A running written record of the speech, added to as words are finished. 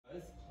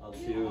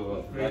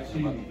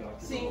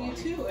seeing you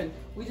too. And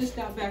we just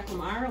got back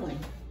from Ireland,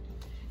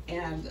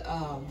 and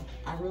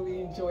I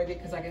really enjoyed it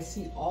because I could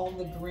see all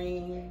the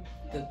green,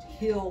 the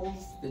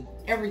hills,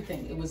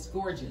 everything. It was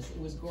gorgeous. It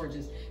was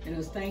gorgeous, and it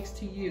was thanks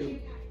to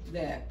you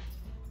that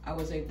I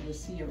was able to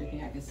see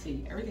everything I could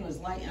see. Everything was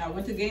light, and I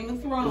went to Game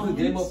of Thrones.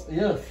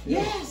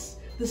 Yes,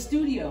 the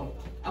studio.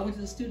 I went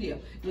to the studio.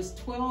 It was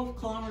 12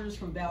 kilometers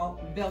from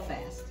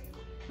Belfast.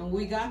 And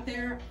when we got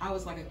there, I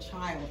was like a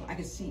child. I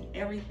could see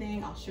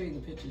everything. I'll show you the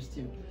pictures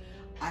too.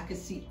 I could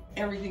see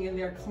everything in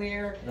there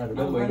clear. I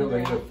remember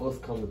when you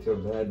first come with your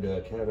bad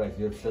cataract,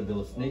 you said there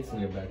were snakes in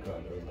your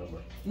background, I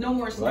remember. No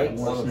more snakes. Right?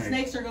 More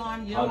snakes are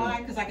gone. You know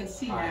why? Because I can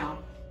see now.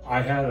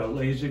 I had a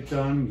LASIK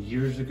done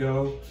years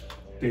ago.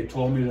 They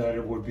told me that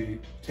it would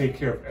take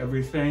care of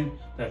everything.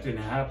 That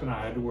didn't happen.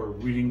 I had to wear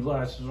reading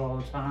glasses all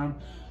the time.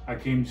 I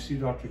came to see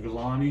Dr.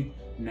 Gulani.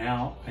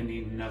 Now I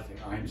need nothing.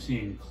 I'm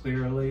seeing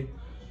clearly.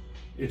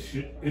 It's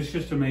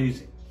just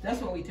amazing.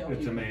 That's what we tell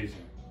people. It's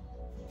amazing.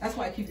 That's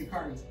why I keep your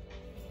cards.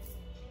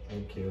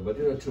 Thank you. But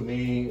you know, to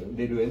me,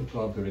 they do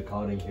impromptu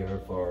recording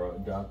here for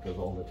doctors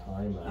all the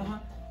time. And,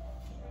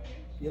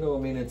 you know, I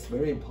mean, it's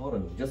very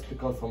important. Just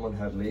because someone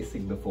had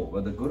LASIK before,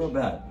 whether good or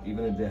bad,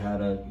 even if they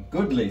had a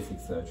good LASIK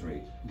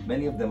surgery,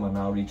 many of them are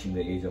now reaching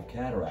the age of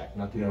cataract.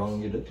 Nothing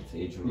wrong with it. It's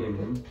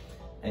age-related.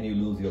 And you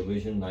lose your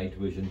vision, night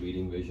vision,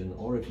 reading vision,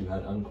 or if you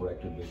had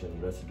uncorrected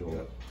vision,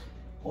 residual.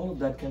 All of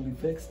that can be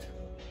fixed.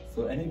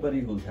 So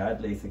anybody who's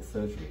had LASIK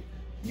surgery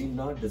need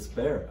not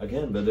despair.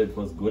 Again, whether it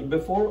was good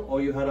before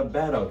or you had a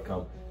bad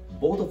outcome,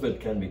 both of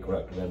it can be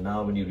corrected. And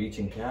now when you're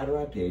reaching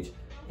cataract age,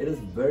 it is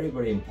very,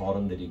 very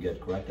important that you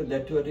get corrected.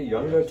 That too at a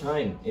younger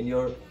time, in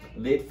your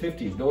late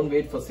 50s. Don't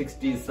wait for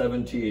 60,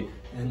 70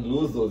 and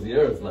lose those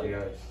years. Like,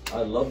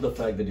 I love the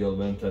fact that you all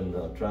went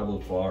and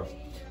traveled far.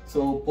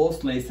 So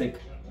post LASIK,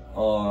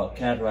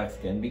 cataracts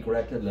can be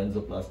corrected.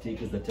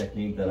 LaZrPlastique is the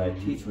technique that I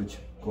teach, which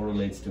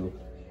correlates to,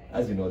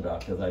 as you know,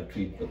 doctors, I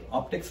treat with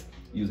optics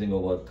using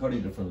over 30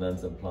 different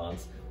lens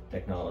implants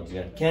technology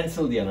and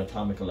cancel the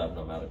anatomical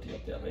abnormality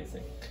of their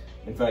LASIK.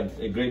 In fact,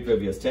 a great way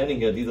we are standing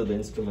here, these are the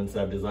instruments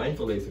I've designed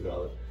for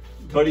LASIK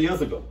 30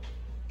 years ago.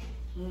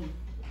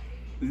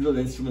 These are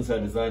the instruments I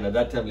designed. At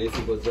that time,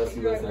 LASIK was just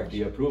US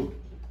FDA approved.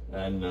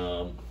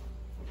 And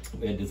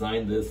we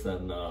designed this,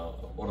 and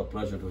what a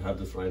pleasure to have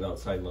this right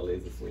outside my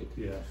laser suite.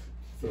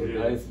 So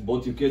guys,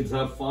 both you kids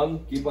have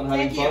fun. Keep on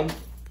having fun.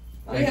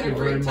 We had a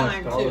great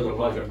time too.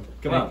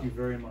 Come on. Thank you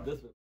very much.